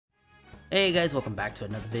Hey guys, welcome back to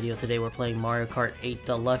another video. Today we're playing Mario Kart 8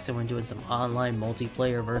 Deluxe and we're doing some online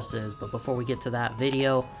multiplayer versus. But before we get to that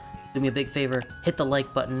video, do me a big favor, hit the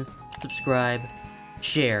like button, subscribe,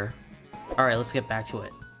 share. Alright, let's get back to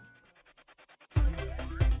it.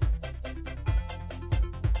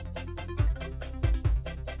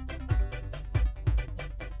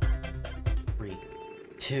 Three,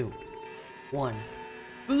 two, one,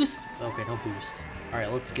 boost! Okay, no boost.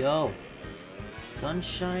 Alright, let's go.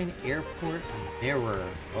 Sunshine Airport Mirror.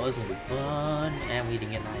 Oh, this is gonna be fun. And we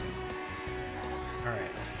didn't get an item.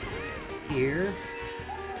 Alright, let's see. Here.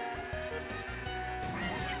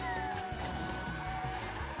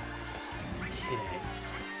 Okay.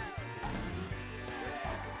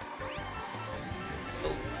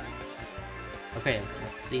 Oh. Okay,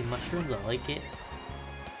 let's see. Mushrooms, I like it.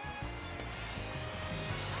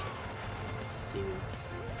 Let's see.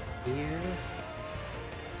 Here.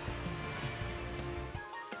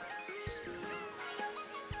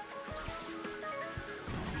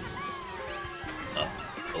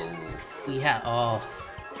 Oh,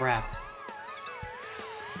 crap.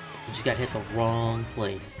 We just got hit the wrong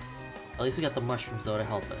place. At least we got the mushrooms though to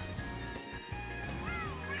help us.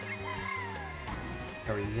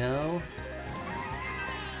 There we go.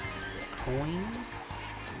 Coins?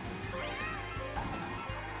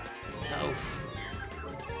 Oh.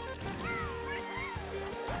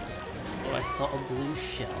 Oh, I saw a blue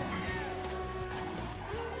shell.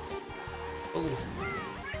 Oh.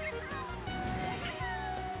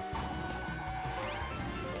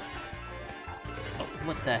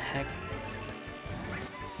 What the heck?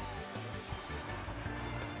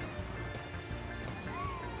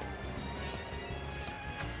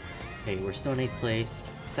 Okay, we're still in 8th place.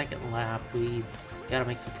 Second lap, we gotta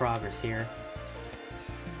make some progress here.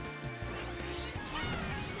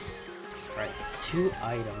 Alright, 2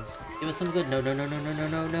 items. Give us some good. No, no, no, no, no, no,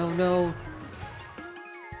 no, no, no.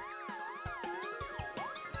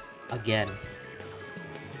 Again.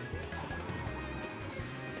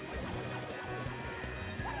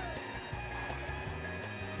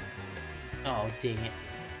 Oh, dang it.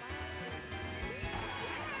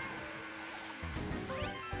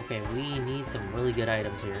 Okay, we need some really good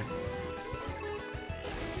items here.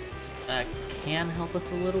 That can help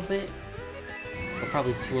us a little bit. We'll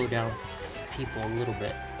probably slow down people a little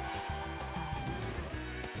bit.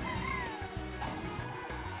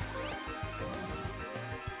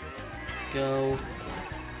 Let's go.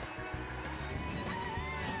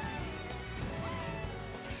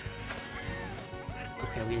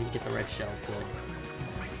 Okay, we didn't get the red shell. Good.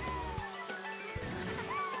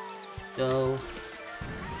 Go.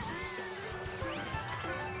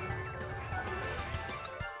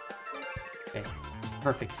 Okay,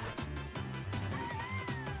 perfect.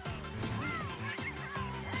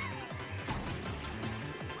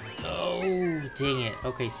 Oh, dang it.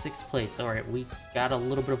 Okay, 6th place. Alright, we got a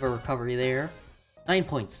little bit of a recovery there. 9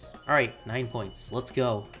 points. Alright, 9 points. Let's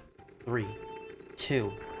go. 3,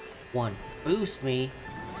 2, 1. Boost me.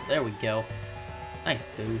 There we go. Nice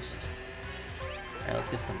boost. Alright, let's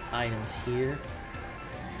get some items here.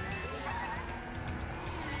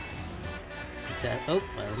 That. Oh,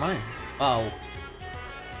 never mind. Oh.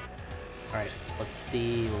 Alright, let's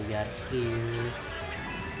see what we got here.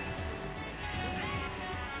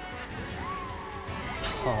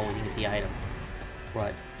 Oh, we didn't get the item.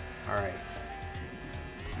 What? Alright.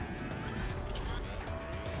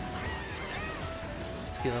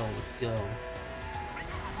 Let's go, let's go.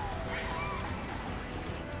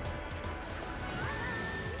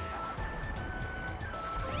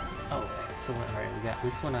 Oh, excellent. Alright, we got at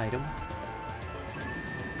least 1 item.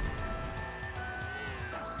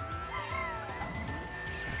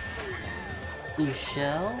 Blue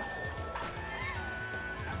shell.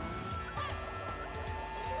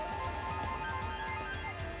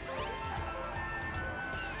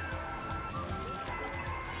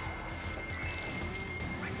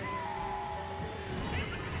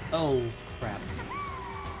 Oh, crap.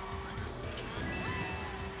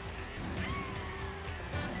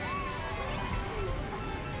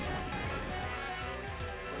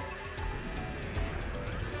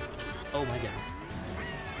 Oh my goodness.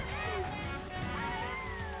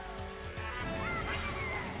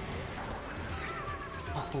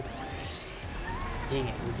 Oh. Dang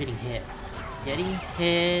it, we're getting hit. Getting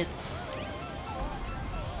hit.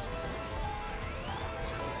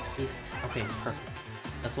 At least. Okay, perfect.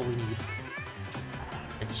 That's what we need.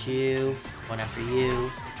 At you. One after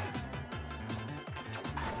you.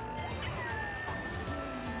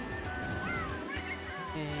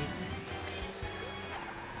 Okay.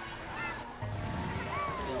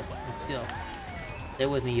 Let's go. Let's go. Stay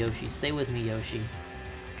with me, Yoshi. Stay with me, Yoshi.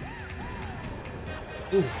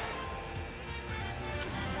 Oof.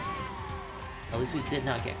 At least we did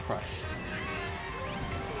not get crushed.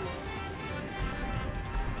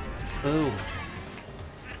 Boom.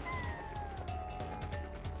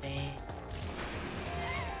 Dang.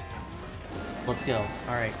 Let's go.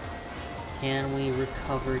 Alright. Can we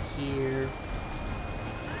recover here?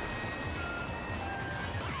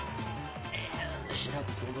 And this should help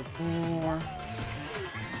us a little bit more.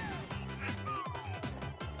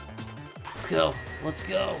 Let's go. Let's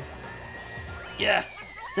go.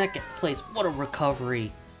 Yes! Second place. What a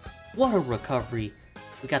recovery. What a recovery.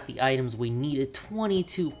 We got the items we needed.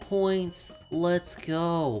 22 points. Let's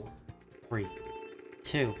go. 3,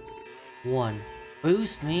 2, 1.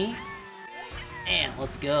 Boost me. And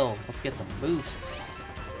let's go. Let's get some boosts.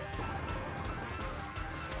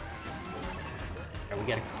 Alright,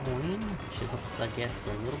 we got a coin. Should help us, I guess,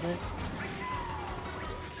 a little bit.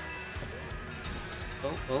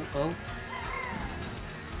 Oh, oh, oh.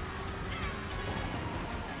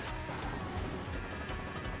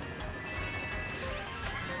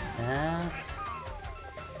 That.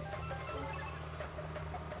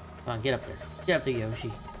 Come on, get up there. Get up there,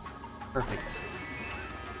 Yoshi. Perfect.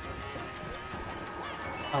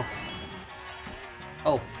 Oh.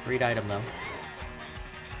 Oh, great item, though.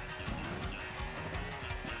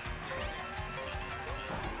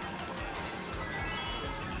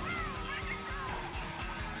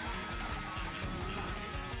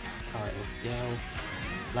 Alright, let's go.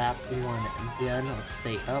 Lap 1 done. Let's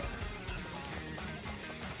stay up.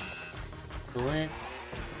 It.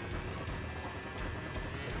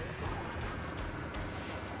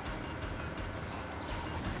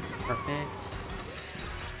 Perfect.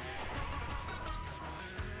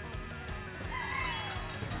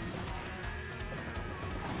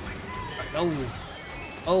 Oh!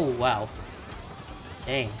 Oh, wow.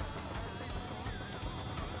 Dang.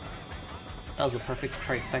 That was the perfect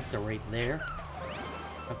trifecta right there.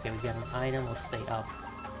 Okay, we got an item. Let's stay up.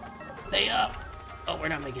 Stay up! Oh, we're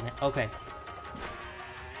not making it. Okay.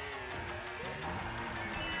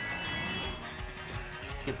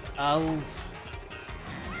 Let's get... Oh!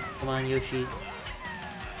 Come on, Yoshi.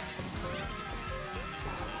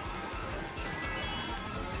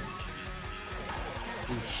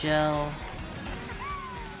 You shall.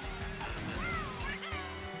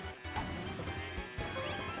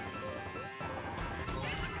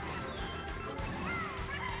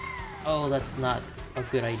 Oh, that's not a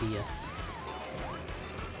good idea.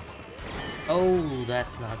 Oh,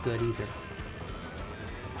 that's not good either.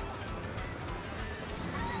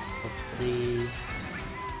 Let's see.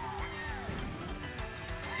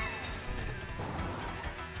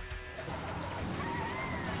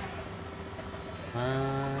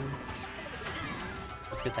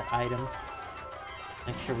 Let's get that item.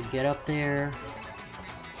 Make sure we get up there.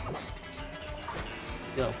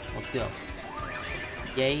 Go. Let's go.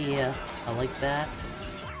 Yeah, I like that.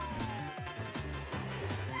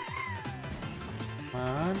 Come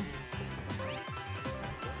on.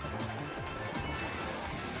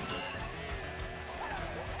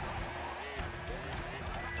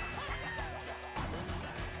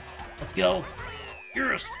 Let's go.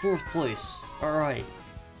 Yes, 4th place. All right.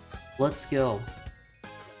 Let's go.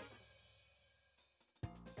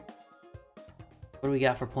 What do we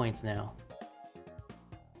got for points now?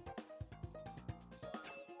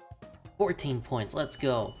 14 points. Let's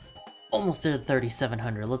go. Almost to the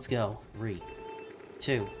 3,700. Let's go. 3,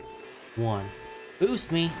 2, 1.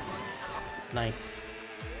 Boost me. Nice.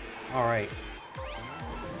 All right.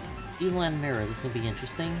 Eland Mirror. This will be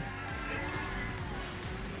interesting.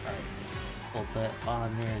 All right. Hold that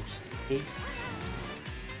on there just in case.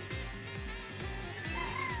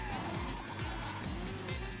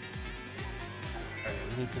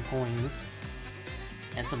 Need some coins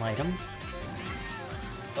and some items.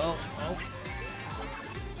 Oh, oh.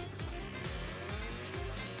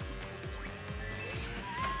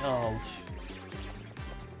 Oh.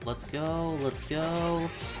 Let's go, let's go.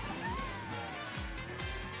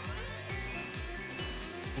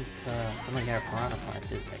 I think somebody got a piranha plant,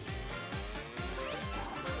 didn't they?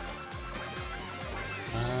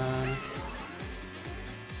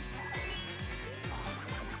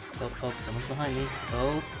 Oh, oh, someone's behind me.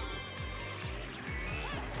 Oh.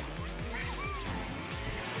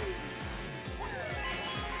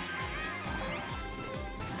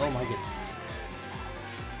 Oh my goodness.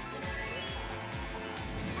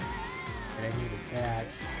 But I needed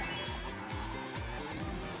that.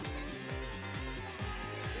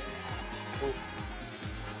 Oh.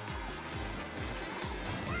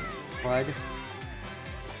 Crud.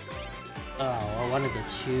 Oh, I wanted the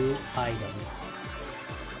 2 item.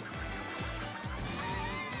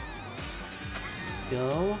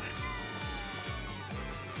 go.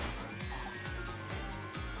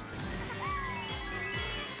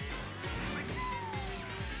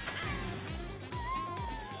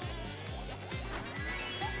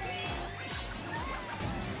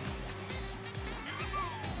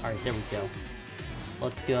 Alright, there we go.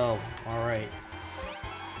 Let's go. Alright.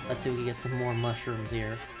 Let's see if we can get some more mushrooms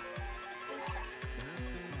here.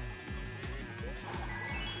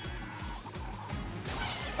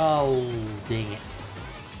 Oh, dang it.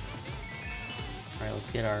 Alright, let's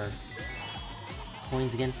get our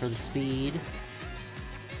coins again for the speed.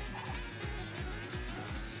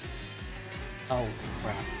 Oh,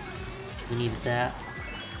 crap. We needed that.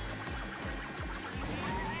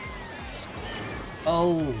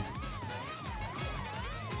 Oh!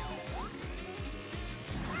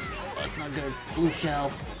 That's not good. Blue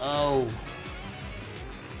shell. Oh.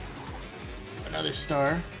 Another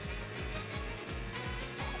star.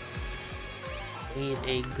 Need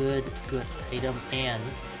a good item and...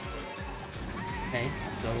 Okay,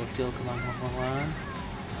 let's go, come on.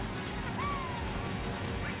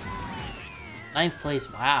 9th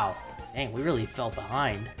place, wow. Dang, we really fell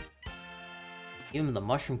behind. Even the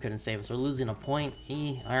mushroom couldn't save us, we're losing a point.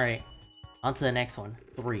 Alright, on to the next one.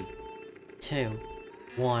 3, 2,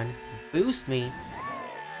 1, boost me.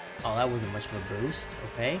 Oh, that wasn't much of a boost,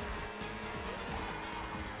 okay.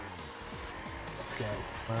 Let's go.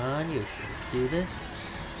 Come on, Yoshi. Let's do this.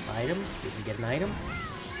 Items. We can get an item.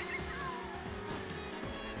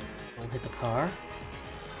 Don't hit the car.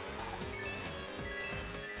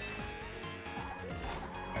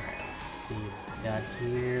 Alright, let's see what we got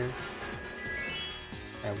here.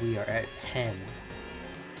 Alright, we are at 10.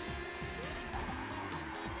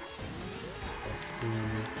 Let's see.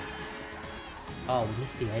 Oh, we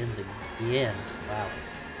missed the items again. Wow.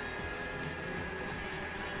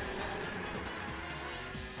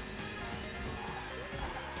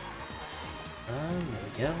 There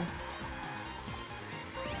we go.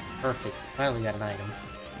 Perfect. Finally got an item.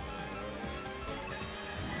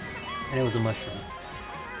 And it was a mushroom.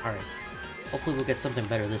 Alright. Hopefully we'll get something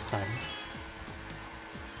better this time.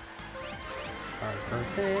 Alright,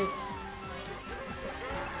 perfect.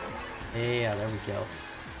 Yeah, there we go.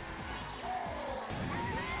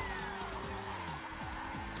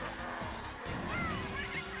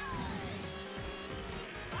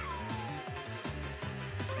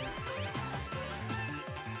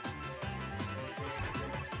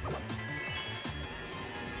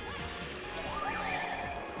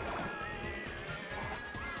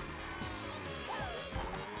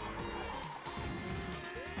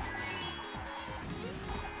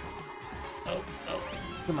 Oh,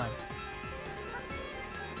 come on.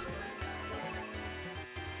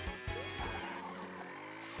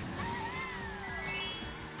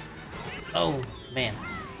 Oh, man.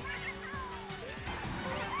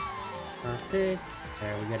 Perfect.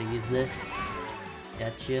 There, we gotta use this.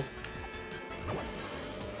 Gotcha.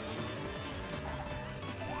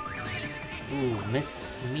 Ooh, missed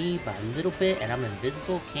me by a little bit, and I'm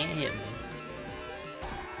invisible, can't hit me.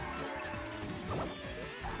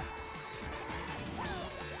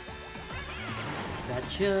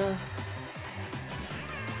 Gotcha.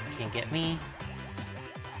 Can't get me.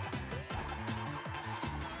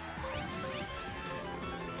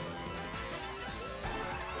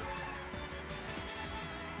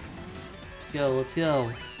 Let's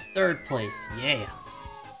go. 3rd place, yeah.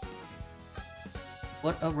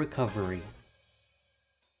 What a recovery.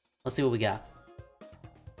 Let's see what we got.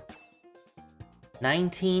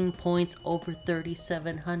 19 points over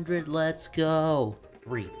 3,700. Let's go.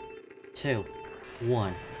 3, 2,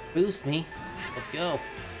 1. Boost me. Let's go.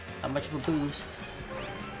 Not much of a boost.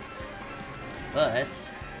 But...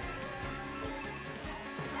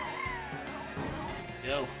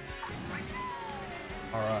 go.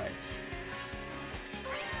 Alright.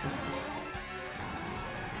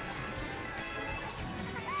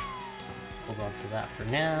 Hold on to that for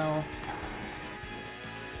now.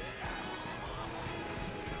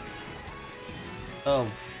 Oh,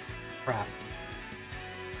 crap.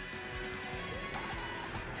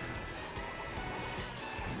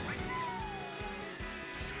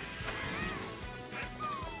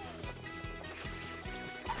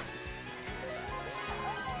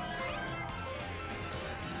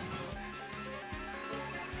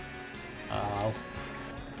 Oh.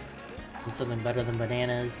 Need something better than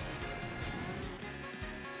bananas.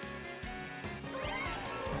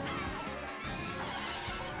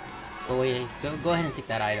 Oh wait, go ahead and take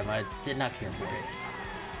that item. I did not care for it.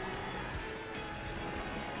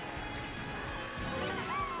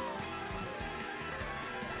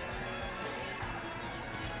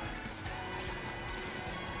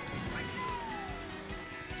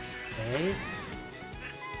 Okay.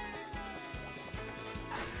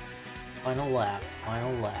 Final lap,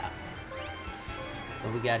 final lap.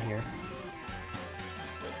 What we got here?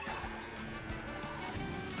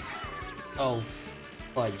 Oh,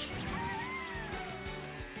 fudge.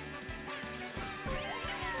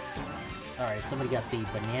 Alright, somebody got the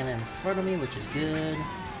banana in front of me, which is good.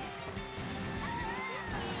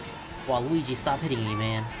 Waluigi, stop hitting me,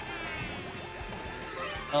 man.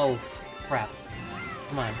 Oh, crap.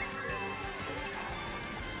 Come on.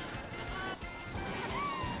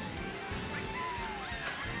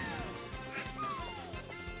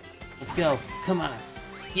 Let's go. Come on.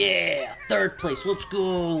 Yeah! Third place. Let's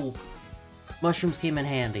go! Mushrooms came in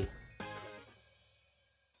handy.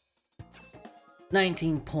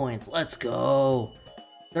 19 points. Let's go.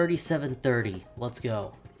 37-30. Let's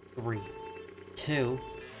go. 3, 2,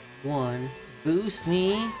 1. Boost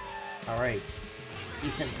me. Alright.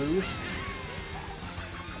 Decent boost.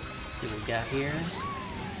 Let's see what we got here.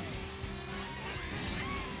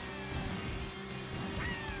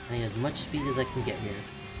 I need as much speed as I can get here.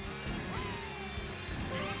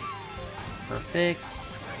 Perfect.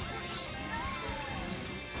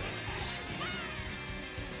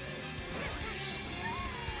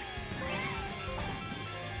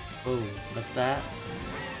 Oh, missed that.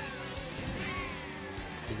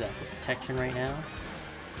 Use that for protection right now.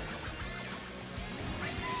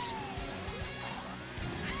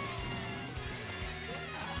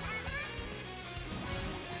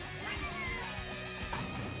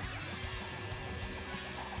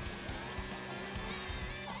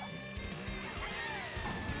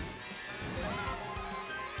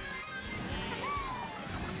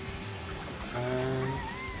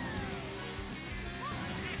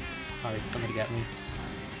 Alright, somebody got me.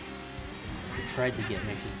 Or tried to get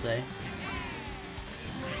me, I should say.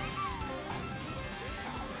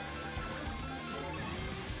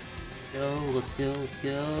 Let's go, let's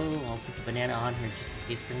go. I'll put the banana on here just in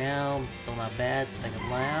case for now. Still not bad. Second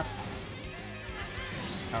lap.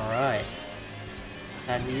 Alright.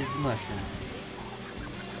 Time to use the mushroom.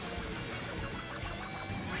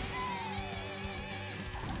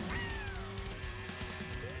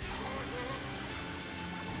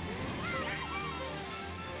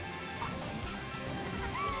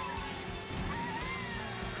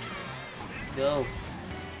 Go.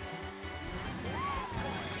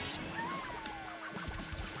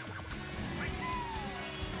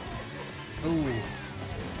 Ooh.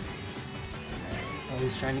 Oh,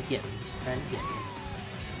 he's trying to get me. He's trying to get me.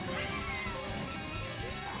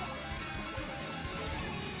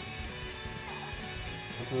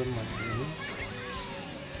 That's a little mushrooms.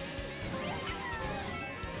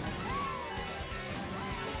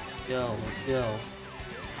 Go, let's go.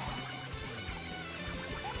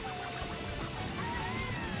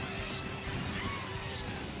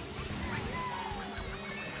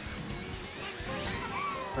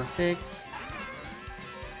 Perfect.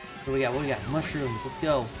 What do we got? What do we got? Mushrooms. Let's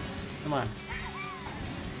go. Come on.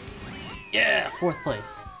 Yeah! 4th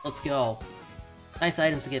place. Let's go. Nice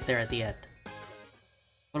items to get there at the end.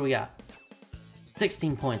 What do we got?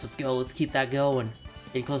 16 points. Let's go. Let's keep that going.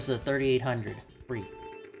 Getting close to 3,800. 3,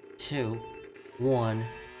 2, 1.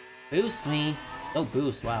 Boost me. Oh,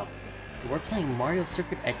 boost. Wow. We're playing Mario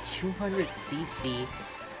Circuit at 200cc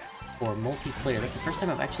for multiplayer. That's the first time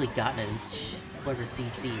I've actually gotten it in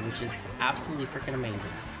 200cc, which is absolutely freaking amazing.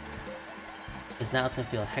 Because now it's gonna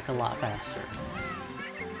feel a heck of a lot faster.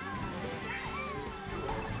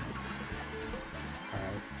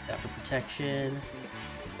 Alright, let's get that for protection.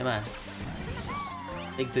 Come on.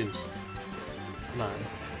 Big boost. Come on.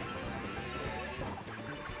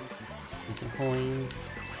 Need some coins.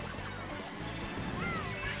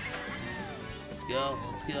 Let's go,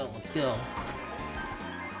 let's go, let's go.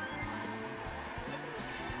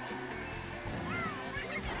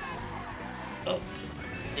 Oh,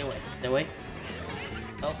 stay away, stay away.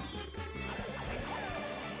 Oh.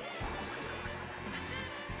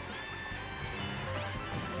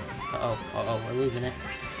 Uh-oh, uh-oh, we're losing it.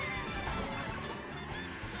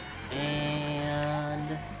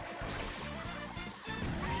 And...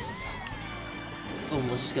 boom,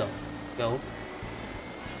 let's just go. Go.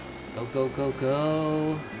 Go, go, go,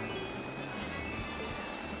 go.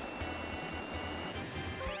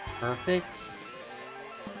 Perfect.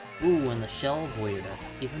 Ooh, and the shell avoided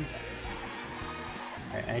us. Even better.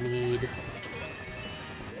 Alright, I need...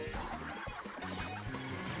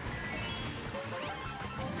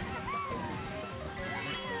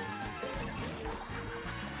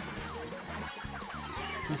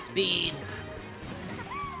 some speed.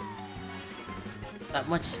 That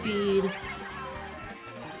much speed.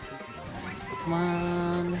 Come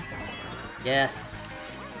on. Yes.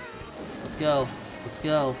 Let's go. Let's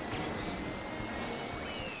go.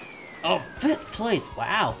 Oh, 5th place.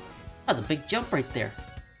 Wow. That was a big jump right there.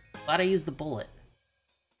 Glad I used the bullet.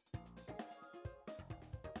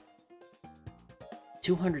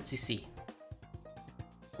 200cc.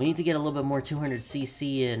 We need to get a little bit more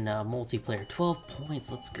 200cc in multiplayer. 12 points.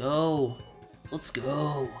 Let's go. Let's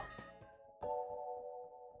go.